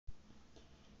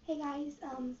Hey guys,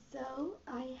 so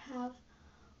I have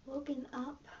woken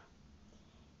up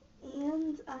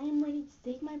and I am ready to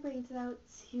take my braids out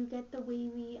to get the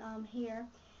wavy hair.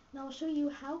 And I'll show you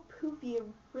how poofy it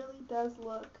really does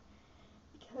look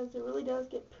because it really does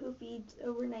get poofy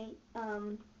overnight.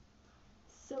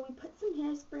 So we put some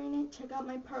hairspray in it. Check out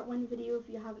my part 1 video if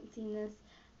you haven't seen this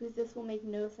because this will make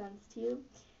no sense to you.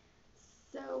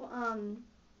 So,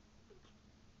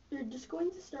 you're just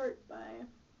going to start by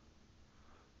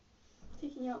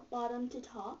taking out bottom to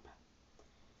top.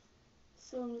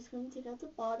 So I'm just going to take out the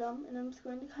bottom, and I'm just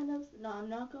going to I'm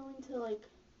not going to like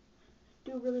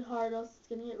do really hard, else it's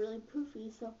going to get really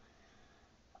poofy. So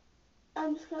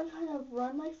I'm just going to kind of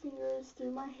run my fingers through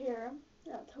my hair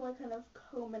until I kind of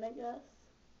comb it, I guess.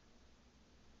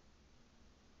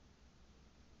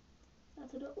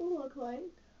 That's what it will look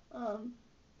like.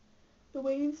 The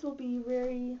waves will be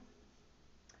very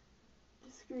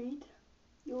discreet.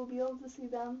 You will be able to see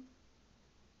them.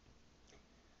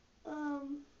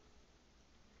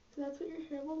 So that's what your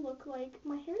hair will look like.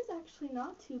 My hair is actually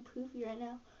not too poofy right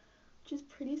now, which is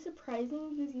pretty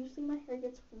surprising because usually my hair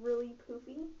gets really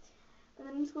poofy. And then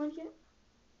I'm just going to get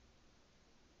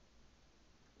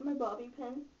my bobby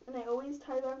pin, and I always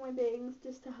tie back my bangs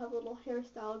just to have a little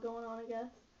hairstyle going on, I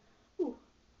guess. Ooh.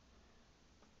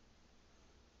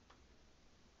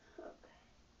 Okay.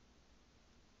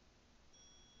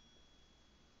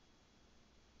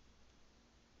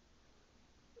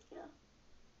 Yeah.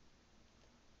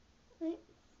 Right.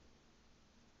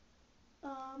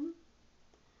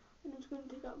 And I'm just going to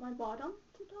take out my bottom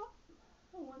to top.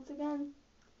 And once again,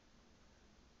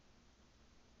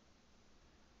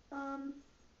 I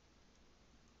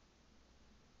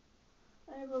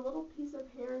have a little piece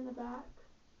of hair in the back.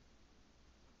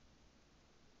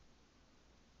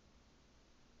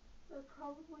 That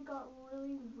probably got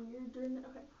really weird during the,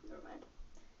 okay, never mind.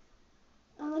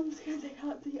 I'm just going to take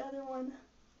out the other one.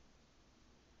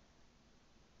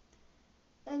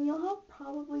 And you'll have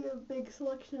probably a big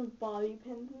selection of bobby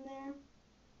pins in there.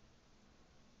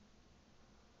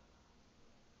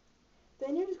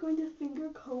 Then you're just going to finger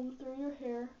comb through your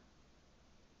hair.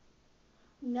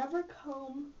 Never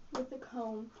comb with a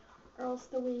comb, or else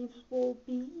the waves will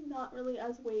be not really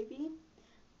as wavy.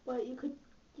 But you could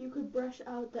brush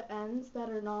out the ends that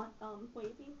are not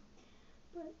wavy.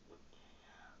 But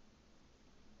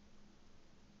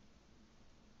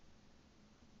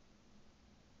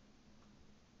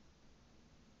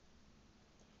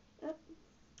yep.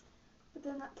 But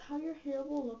then that's how your hair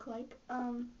will look like.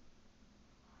 I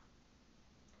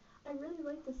really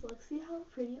like this look. See how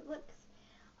pretty it looks?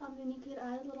 Then you could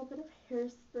add a little bit of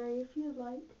hairspray if you'd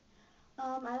like.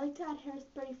 I like to add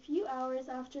hairspray a few hours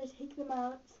after I take them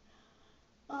out.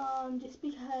 Just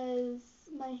because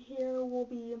my hair will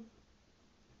be,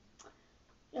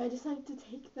 I just like to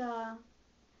take the,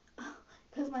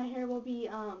 because my hair will be,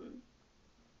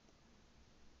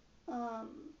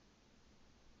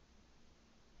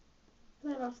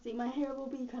 my hair will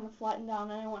be kind of flattened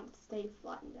down, and I want it to stay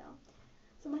flattened down.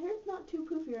 So my hair is not too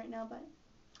poofy right now, but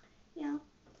yeah,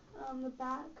 the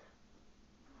back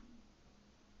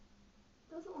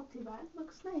doesn't look too bad. It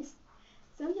looks nice.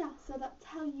 So yeah, so that's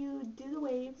how you do the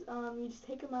waves. You just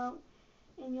take them out,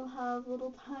 and you'll have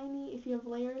little tiny, if you have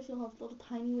layers, you'll have little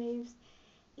tiny waves.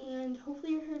 And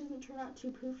hopefully your hair doesn't turn out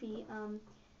too poofy.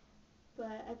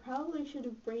 But I probably should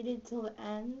have braided till the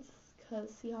ends,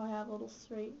 because see how I have a little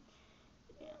straight.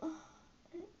 Yeah.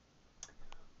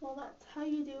 Well, that's how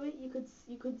you do it.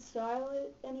 You could style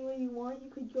it any way you want. You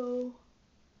could go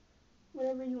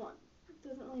whatever you want. It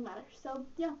doesn't really matter. So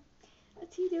yeah,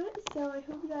 that's how you do it. So I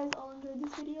hope you guys all enjoyed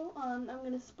this video. I'm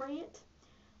gonna spray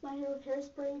my hair with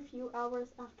hairspray a few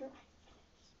hours after I finish.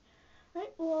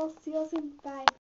 Alright, well, see y'all soon. Bye.